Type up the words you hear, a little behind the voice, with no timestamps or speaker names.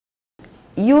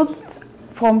Youth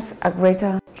forms a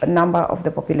greater number of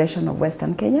the population of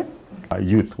Western Kenya.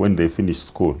 Youth, when they finish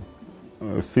school,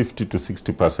 50 to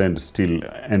 60% still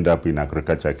end up in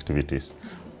agriculture activities,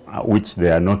 which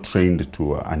they are not trained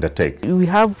to undertake. We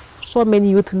have so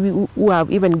many youth who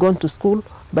have even gone to school,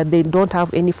 but they don't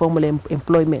have any formal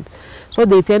employment. So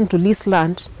they tend to lease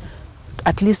land,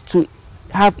 at least to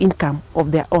have income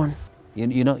of their own.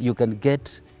 You know, you can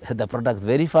get the products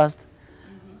very fast,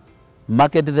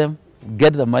 market them,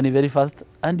 get the money very fast,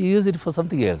 and you use it for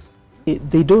something else.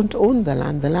 They don't own the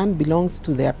land belongs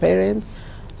to their parents.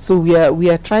 So we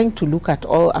are trying to look at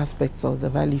all aspects of the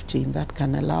value chain that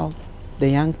can allow the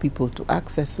young people to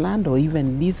access land or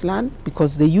even lease land,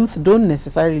 because the youth don't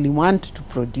necessarily want to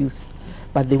produce,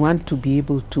 but they want to be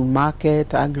able to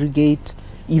market, aggregate,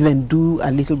 even do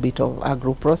a little bit of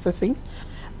agro-processing.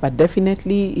 But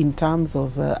definitely in terms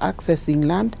of accessing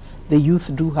land, the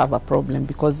youth do have a problem,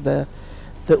 because the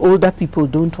older people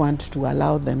don't want to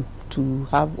allow them to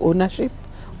have ownership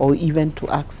or even to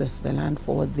access the land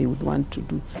for what they would want to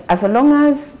do. As long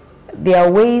as there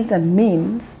are ways and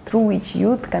means through which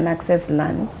youth can access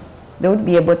land, they would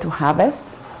be able to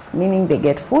harvest, meaning they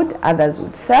get food, others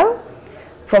would sell.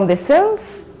 From the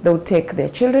sales, they would take their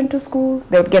children to school,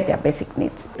 they would get their basic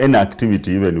needs. Any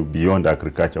activity, even beyond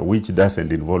agriculture, which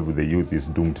doesn't involve the youth, is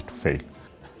doomed to fail.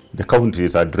 The county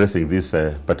is addressing this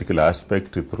particular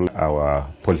aspect through our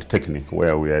polytechnic,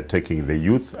 where we are taking the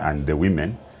youth and the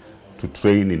women to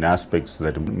train in aspects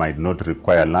that might not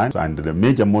require land. And the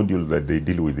major module that they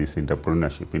deal with is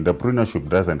entrepreneurship. Entrepreneurship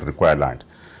doesn't require land,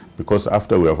 because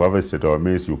after we have harvested our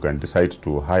maize, you can decide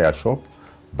to hire a shop,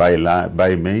 buy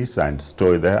maize and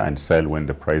store there and sell when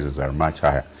the prices are much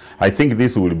higher. I think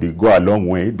this will go a long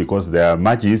way, because they are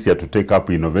much easier to take up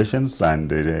innovations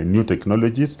and new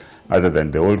technologies other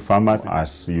than the old farmers.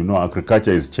 As you know,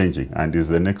 agriculture is changing and is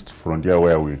the next frontier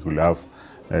where we will have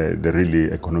the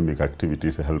really economic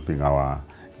activities helping our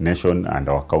nation and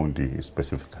our county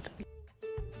specifically.